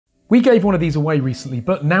We gave one of these away recently,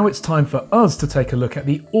 but now it's time for us to take a look at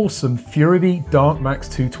the awesome FuriBee Darkmax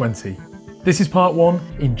 220. This is part 1,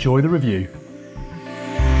 enjoy the review.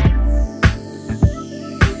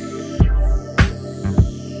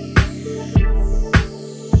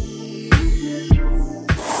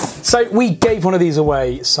 So we gave one of these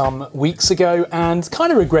away some weeks ago and kind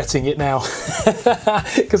of regretting it now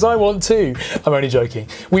because I want to. I'm only joking.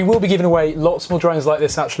 We will be giving away lots more drones like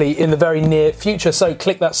this actually in the very near future, so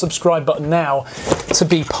click that subscribe button now to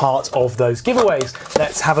be part of those giveaways.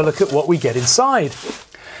 Let's have a look at what we get inside.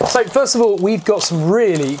 So first of all, we've got some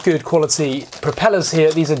really good quality propellers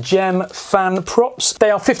here. These are GEM fan props. They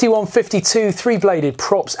are 51-52 3-bladed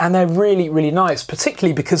props and they're really, really nice,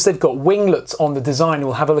 particularly because they've got winglets on the design.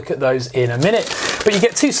 We'll have a look at those in a minute. But you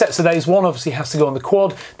get two sets of those. One obviously has to go on the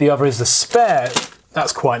quad, the other is the spare.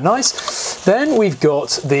 That's quite nice. Then we've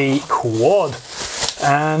got the quad.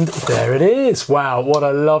 And there it is. Wow, what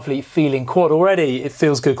a lovely feeling quad already. It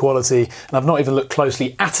feels good quality, and I've not even looked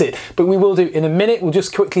closely at it, but we will do in a minute. We'll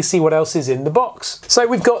just quickly see what else is in the box. So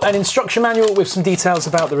we've got an instruction manual with some details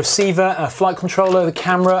about the receiver, a flight controller, the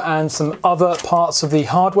camera, and some other parts of the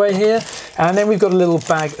hardware here. And then we've got a little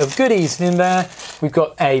bag of goodies in there. We've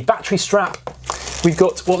got a battery strap. We've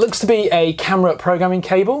got what looks to be a camera programming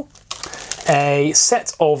cable, a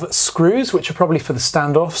set of screws, which are probably for the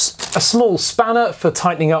standoffs, a small spanner for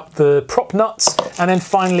tightening up the prop nuts, and then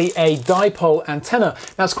finally a dipole antenna.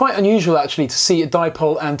 Now it's quite unusual actually to see a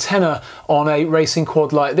dipole antenna on a racing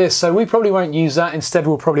quad like this, so we probably won't use that. Instead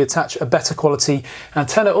we'll probably attach a better quality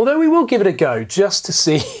antenna, although we will give it a go just to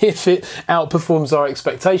see if it outperforms our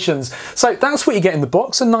expectations. So that's what you get in the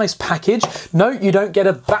box, a nice package. Note you don't get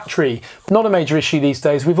a battery. Not a major issue these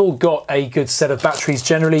days. We've all got a good set of batteries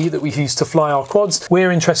generally that we use to fly our quads.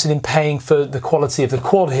 We're interested in paying for the quality of the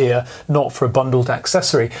quad here, not for a bundled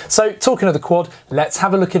accessory. So talking of the quad, let's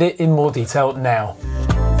have a look at it in more detail now.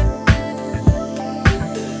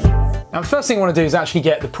 Now the first thing I want to do is actually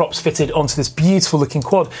get the props fitted onto this beautiful looking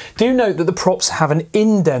quad. Do note that the props have an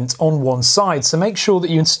indent on one side, so make sure that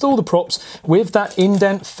you install the props with that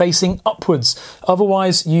indent facing upwards.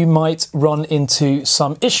 Otherwise you might run into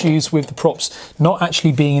some issues with the props not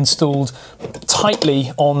actually being installed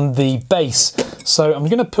tightly on the base. So I'm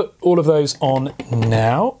going to put all of those on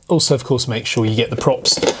now. Also, of course, make sure you get the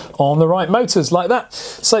props on the right motors like that.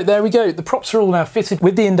 So there we go. The props are all now fitted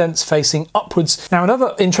with the indents facing upwards. Now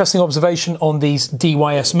another interesting observation on these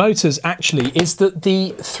DYS motors actually is that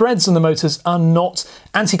the threads on the motors are not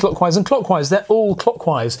anti-clockwise and clockwise. They're all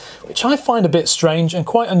clockwise, which I find a bit strange and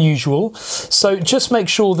quite unusual. So just make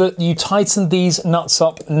sure that you tighten these nuts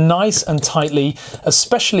up nice and tightly,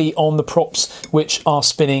 especially on the props which are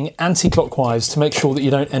spinning anti-clockwise, to make sure that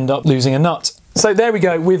you don't end up losing a nut. So there we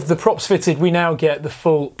go, with the props fitted, we now get the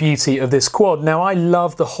full beauty of this quad. Now I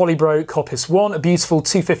love the Holybro Coppice 1, a beautiful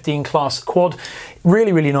 215 class quad,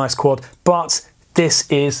 really, really nice quad, but this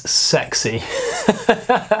is sexy.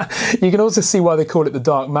 You can also see why they call it the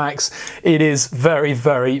Darkmax. It is very,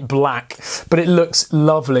 very black, but it looks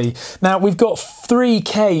lovely. Now we've got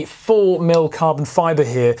 3K 4mm carbon fiber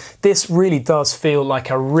here. This really does feel like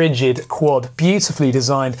a rigid quad, beautifully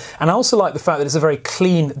designed. And I also like the fact that it's a very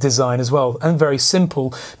clean design as well, and very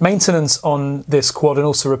simple. Maintenance on this quad and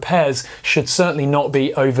also repairs should certainly not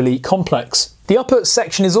be overly complex. The upper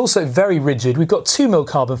section is also very rigid. We've got 2mm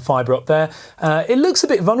carbon fibre up there. It looks a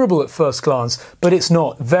bit vulnerable at first glance, but it's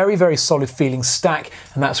not. Very, very solid feeling stack,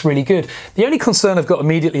 and that's really good. The only concern I've got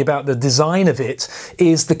immediately about the design of it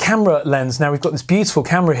is the camera lens. Now we've got this beautiful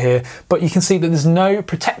camera here, but you can see that there's no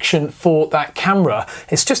protection for that camera.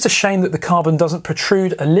 It's just a shame that the carbon doesn't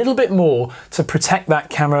protrude a little bit more to protect that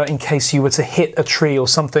camera in case you were to hit a tree or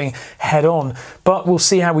something head on. But we'll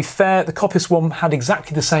see how we fare. The Coppice one had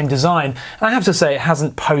exactly the same design, and I have to say it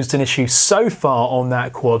hasn't posed an issue so far on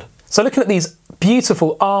that quad. So looking at these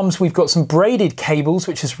beautiful arms, we've got some braided cables,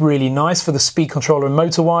 which is really nice for the speed controller and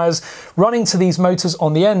motor wires, running to these motors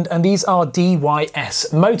on the end, and these are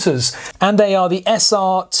DYS motors, and they are the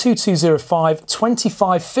SR2205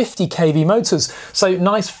 2550 kV motors. So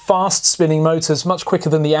nice fast spinning motors, much quicker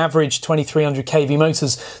than the average 2300 kV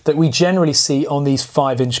motors that we generally see on these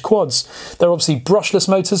 5-inch quads. They're obviously brushless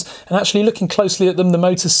motors, and actually looking closely at them, the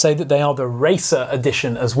motors say that they are the Racer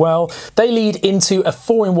edition as well. They lead into a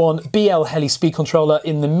 4-in-1 BL Heli speed USB controller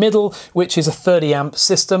in the middle, which is a 30 amp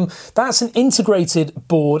system. That's an integrated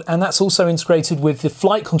board, and that's also integrated with the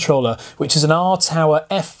flight controller, which is an R-Tower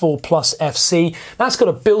F4 Plus FC. That's got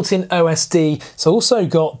a built-in OSD. It's also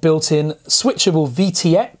got built-in switchable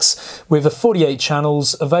VTX with a 48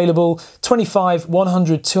 channels available, 25,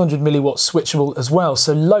 100, 200 milliwatt switchable as well.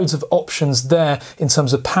 So loads of options there in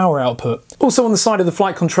terms of power output. Also on the side of the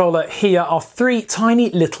flight controller here are 3 tiny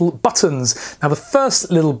little buttons. Now the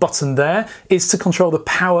first little button there is to control the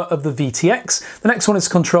power of the VTX. The next one is to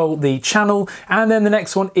control the channel, and then the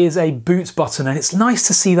next one is a boot button, and it's nice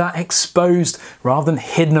to see that exposed rather than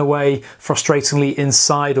hidden away frustratingly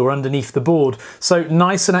inside or underneath the board. So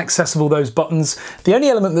nice and accessible, those buttons. The only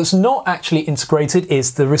element that's not actually integrated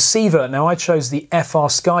is the receiver. Now I chose the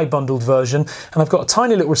FrSky bundled version, and I've got a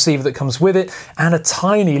tiny little receiver that comes with it and a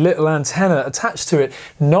tiny little antenna attached to it.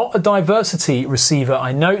 Not a diversity receiver,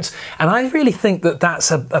 I note, and I really think that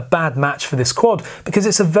that's a bad match for this quad, because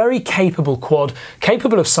it's a very capable quad,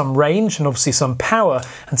 capable of some range and obviously some power,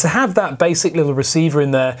 and to have that basic little receiver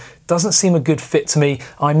in there doesn't seem a good fit to me.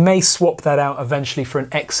 I may swap that out eventually for an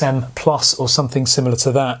XM Plus or something similar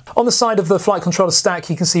to that. On the side of the flight controller stack,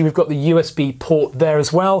 you can see we've got the USB port there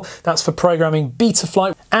as well. That's for programming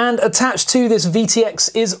BetaFlight. And attached to this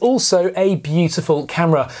VTX is also a beautiful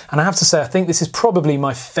camera. And I have to say, I think this is probably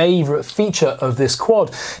my favorite feature of this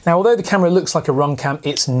quad. Now, although the camera looks like a run cam,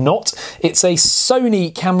 it's not. It's a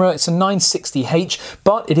Sony camera. It's a 960H,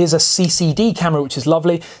 but it is a CCD camera, which is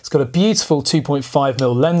lovely. It's got a beautiful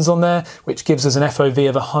 2.5mm lens on there, which gives us an FOV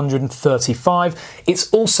of 135.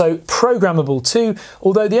 It's also programmable too,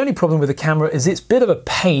 although the only problem with the camera is it's a bit of a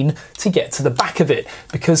pain to get to the back of it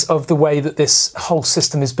because of the way that this whole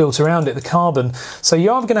system is built around it, the carbon. So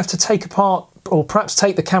you are going to have to take apart, or perhaps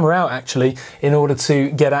take the camera out actually, in order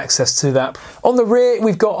to get access to that. On the rear,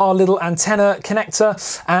 we've got our little antenna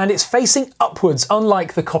connector, and it's facing upwards,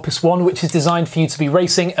 unlike the Coppice one, which is designed for you to be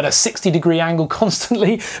racing at a 60-degree angle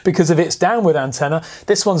constantly because of its downward antenna.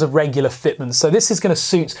 This one's a regular fitment, so this is going to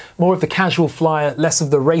suit more of the casual flyer, less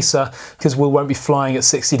of the racer, because we won't be flying at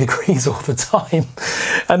 60 degrees all the time.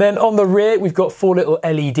 And then on the rear, we've got 4 little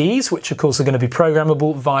LEDs, which of course are going to be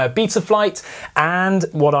programmable via BetaFlight, and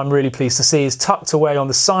what I'm really pleased to see is tucked away on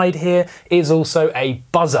the side here is also a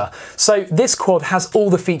buzzer. So this quad has all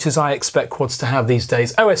the features I expect quads to have these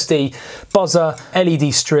days: OSD, buzzer,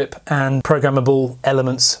 LED strip, and programmable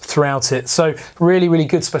elements throughout it. So really, really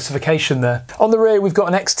good specification there. On the rear, we've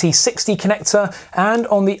got an XT60 connector, and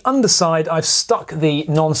on the underside, I've stuck the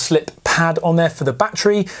non-slip pad on there for the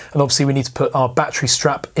battery, and obviously we need to put our battery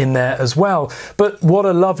strap in there as well. But what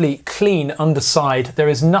a lovely clean underside. There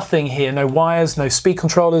is nothing here, no wires, no speed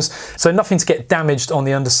controllers, so nothing to get damaged on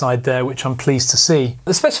the underside there, which I'm pleased to see.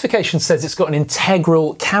 The specification says it's got an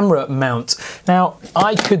integral camera mount. Now,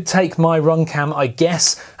 I could take my run cam, I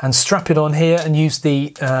guess, and strap it on here and use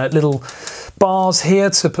the little bars here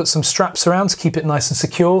to put some straps around to keep it nice and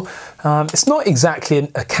secure. It's not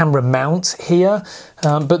exactly a camera mount here,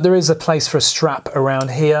 but there is a place for a strap around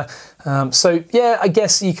here. So yeah, I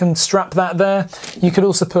guess you can strap that there. You could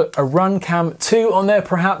also put a run cam 2 on there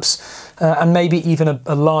perhaps, and maybe even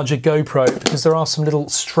a larger GoPro, because there are some little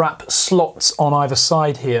strap slots on either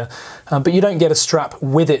side here. But you don't get a strap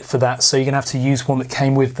with it for that, so you're gonna have to use one that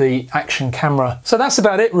came with the action camera. So that's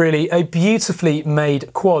about it really. A beautifully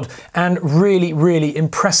made quad, and really, really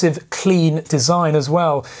impressive clean design as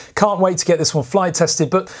well. Can't wait to get this one flight tested,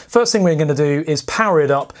 but first thing we're gonna do is power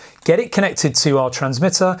it up, get it connected to our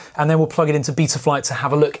transmitter, and then we'll plug it into BetaFlight to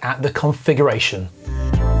have a look at the configuration.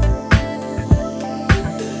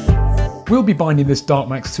 We'll be binding this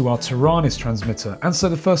Darkmax to our Taranis transmitter, and so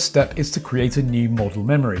the first step is to create a new model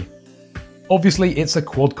memory. Obviously it's a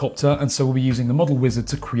quadcopter, and so we'll be using the model wizard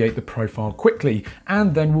to create the profile quickly,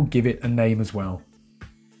 and then we'll give it a name as well.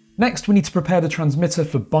 Next, we need to prepare the transmitter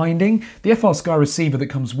for binding. The FrSky receiver that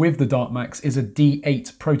comes with the Darkmax is a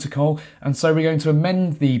D8 protocol, and so we're going to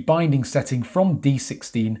amend the binding setting from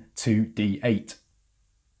D16 to D8.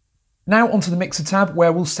 Now onto the mixer tab,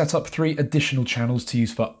 where we'll set up 3 additional channels to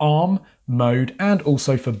use for ARM, mode, and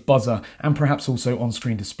also for buzzer, and perhaps also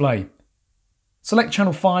on-screen display. Select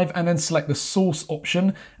channel 5 and then select the source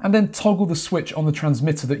option, and then toggle the switch on the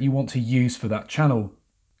transmitter that you want to use for that channel.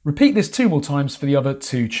 Repeat this 2 more times for the other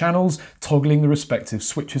 2 channels, toggling the respective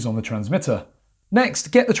switches on the transmitter.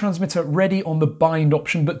 Next, get the transmitter ready on the bind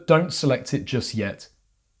option, but don't select it just yet.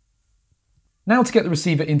 Now to get the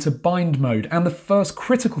receiver into bind mode, and the first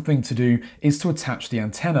critical thing to do is to attach the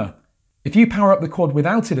antenna. If you power up the quad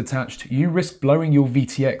without it attached, you risk blowing your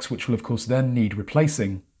VTX, which will of course then need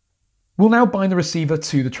replacing. We'll now bind the receiver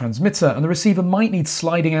to the transmitter, and the receiver might need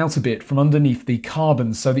sliding out a bit from underneath the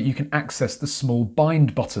carbon so that you can access the small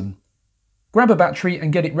bind button. Grab a battery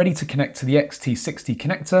and get it ready to connect to the XT60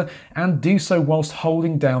 connector, and do so whilst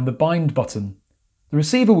holding down the bind button. The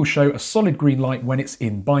receiver will show a solid green light when it's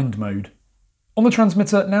in bind mode. On the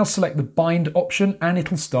transmitter, now select the bind option and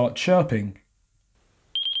it'll start chirping.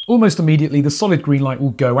 Almost immediately, the solid green light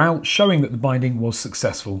will go out, showing that the binding was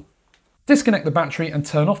successful. Disconnect the battery and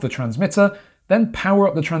turn off the transmitter, then power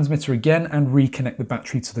up the transmitter again and reconnect the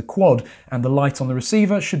battery to the quad, and the light on the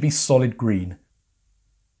receiver should be solid green.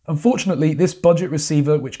 Unfortunately, this budget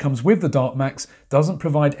receiver, which comes with the Darkmax, doesn't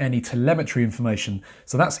provide any telemetry information,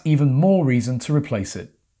 so that's even more reason to replace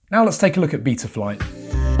it. Now let's take a look at BetaFlight.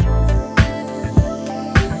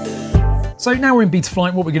 So now we're in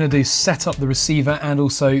BetaFlight, what we're going to do is set up the receiver and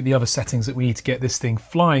also the other settings that we need to get this thing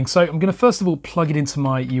flying. So I'm going to first of all plug it into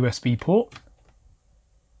my USB port.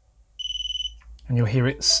 And you'll hear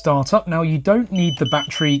it start up. Now you don't need the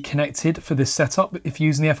battery connected for this setup. If you're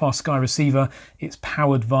using the FrSky receiver, it's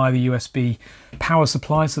powered via the USB power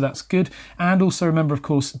supply, so that's good. And also remember, of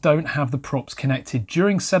course, don't have the props connected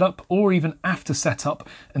during setup or even after setup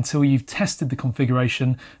until you've tested the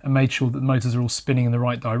configuration and made sure that the motors are all spinning in the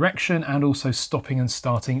right direction and also stopping and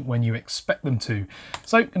starting when you expect them to.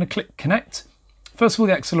 So I'm going to click connect. First of all,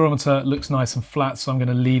 the accelerometer looks nice and flat, so I'm going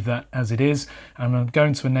to leave that as it is. And I'm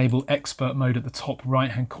going to enable expert mode at the top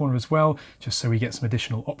right-hand corner as well, just so we get some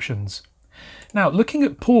additional options. Now, looking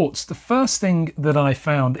at ports, the first thing that I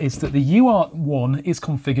found is that the UART1 is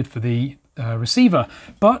configured for the receiver,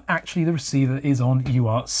 but actually the receiver is on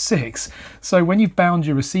UART6. So when you've bound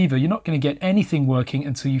your receiver, you're not going to get anything working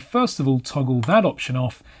until you first of all toggle that option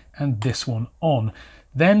off and this one on.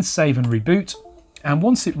 Then save and reboot. And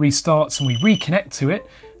once it restarts and we reconnect to it,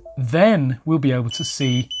 then we'll be able to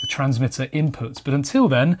see the transmitter inputs. But until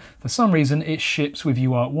then, for some reason, it ships with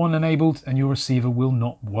UART1 enabled and your receiver will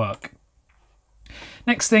not work.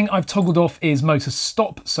 Next thing I've toggled off is motor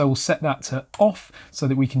stop, so we'll set that to off so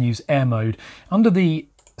that we can use air mode. Under the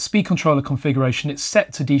speed controller configuration, it's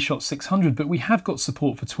set to D-Shot 600, but we have got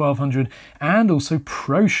support for 1200 and also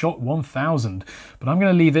ProShot 1000. But I'm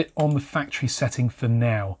going to leave it on the factory setting for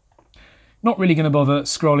now. Not really going to bother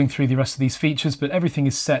scrolling through the rest of these features, but everything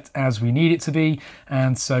is set as we need it to be.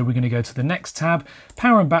 And so we're going to go to the next tab.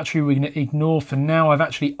 Power and battery we're going to ignore for now. I've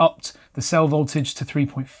actually upped the cell voltage to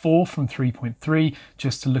 3.4 from 3.3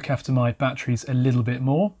 just to look after my batteries a little bit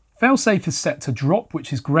more. Failsafe is set to drop,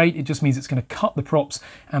 which is great. It just means it's going to cut the props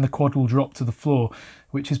and the quad will drop to the floor,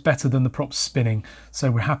 which is better than the props spinning. So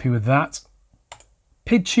we're happy with that.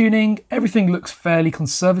 PID tuning, everything looks fairly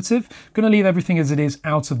conservative. I'm going to leave everything as it is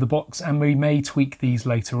out of the box and we may tweak these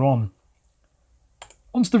later on.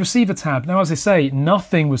 Onto the receiver tab. Now, as I say,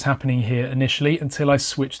 nothing was happening here initially until I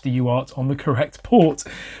switched the UART on the correct port.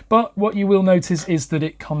 But what you will notice is that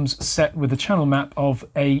it comes set with a channel map of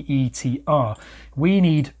AETR. We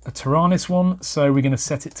need a Taranis one, so we're going to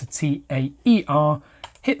set it to TAER,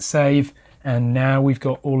 hit save, and now we've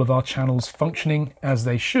got all of our channels functioning as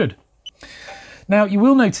they should. Now, you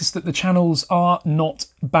will notice that the channels are not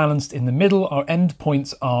balanced in the middle. Our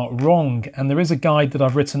endpoints are wrong, and there is a guide that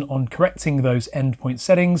I've written on correcting those endpoint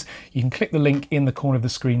settings. You can click the link in the corner of the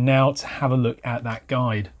screen now to have a look at that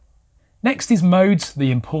guide. Next is modes,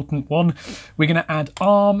 the important one. We're going to add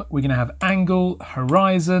arm, we're going to have angle,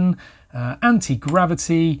 horizon,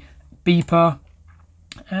 anti-gravity, beeper,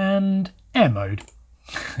 and air mode.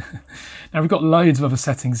 Now we've got loads of other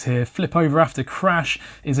settings here. Flip over after crash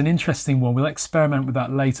is an interesting one. We'll experiment with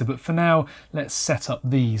that later, but for now, let's set up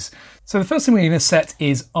these. So the first thing we're going to set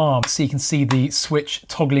is arm, so you can see the switch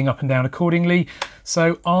toggling up and down accordingly.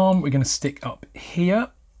 So arm, we're going to stick up here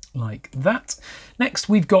like that. Next,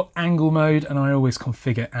 we've got angle mode, and I always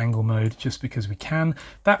configure angle mode just because we can.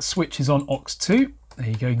 That switch is on aux2. There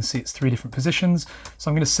you go, you can see it's 3 different positions. So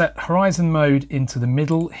I'm going to set horizon mode into the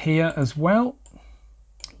middle here as well,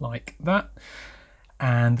 like that.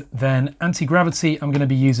 And then anti-gravity I'm going to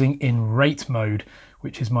be using in rate mode,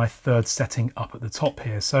 which is my 3rd setting up at the top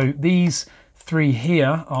here. So these 3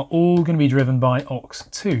 here are all going to be driven by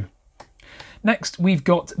aux2. Next, we've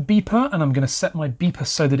got beeper, and I'm going to set my beeper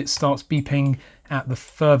so that it starts beeping at the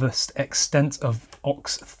furthest extent of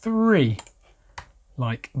aux3,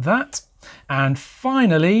 like that. And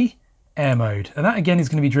finally, air mode, and that again is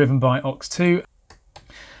going to be driven by aux2.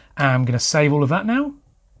 I'm going to save all of that now.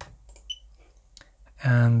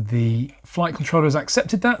 And the flight controller has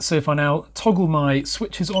accepted that. So if I now toggle my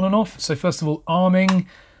switches on and off, so first of all, arming,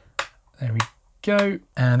 there we go.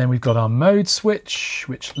 And then we've got our mode switch,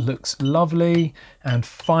 which looks lovely. And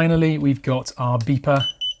finally, we've got our beeper,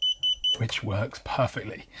 which works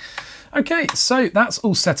perfectly. Okay, so that's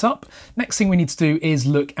all set up. Next thing we need to do is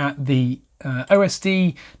look at the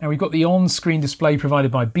OSD. Now we've got the on-screen display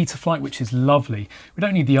provided by BetaFlight, which is lovely. We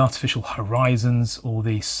don't need the artificial horizons or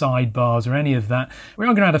the sidebars or any of that. We are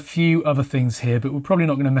going to add a few other things here, but we're probably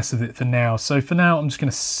not going to mess with it for now. So for now, I'm just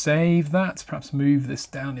going to save that, perhaps move this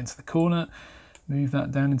down into the corner, move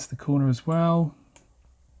that down into the corner as well,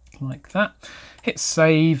 like that. Hit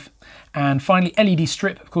save. And finally, LED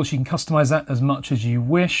strip. Of course, you can customize that as much as you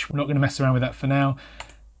wish. We're not going to mess around with that for now.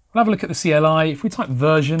 We'll have a look at the CLI. If we type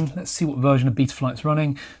version, let's see what version of BetaFlight's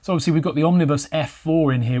running. So obviously we've got the Omnibus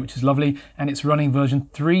F4 in here, which is lovely, and it's running version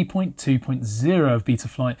 3.2.0 of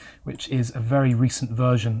BetaFlight, which is a very recent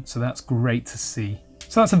version, so that's great to see.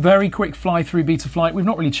 So that's a very quick fly through BetaFlight. We've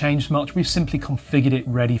not really changed much, we've simply configured it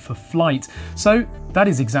ready for flight. So that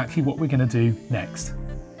is exactly what we're going to do next.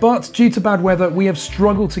 But due to bad weather, we have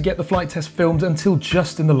struggled to get the flight test filmed until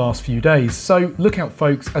just in the last few days. So look out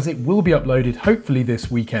folks, as it will be uploaded hopefully this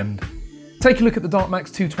weekend. Take a look at the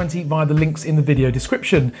Darkmax 220 via the links in the video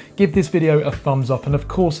description. Give this video a thumbs up and of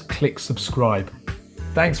course click subscribe.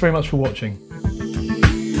 Thanks very much for watching.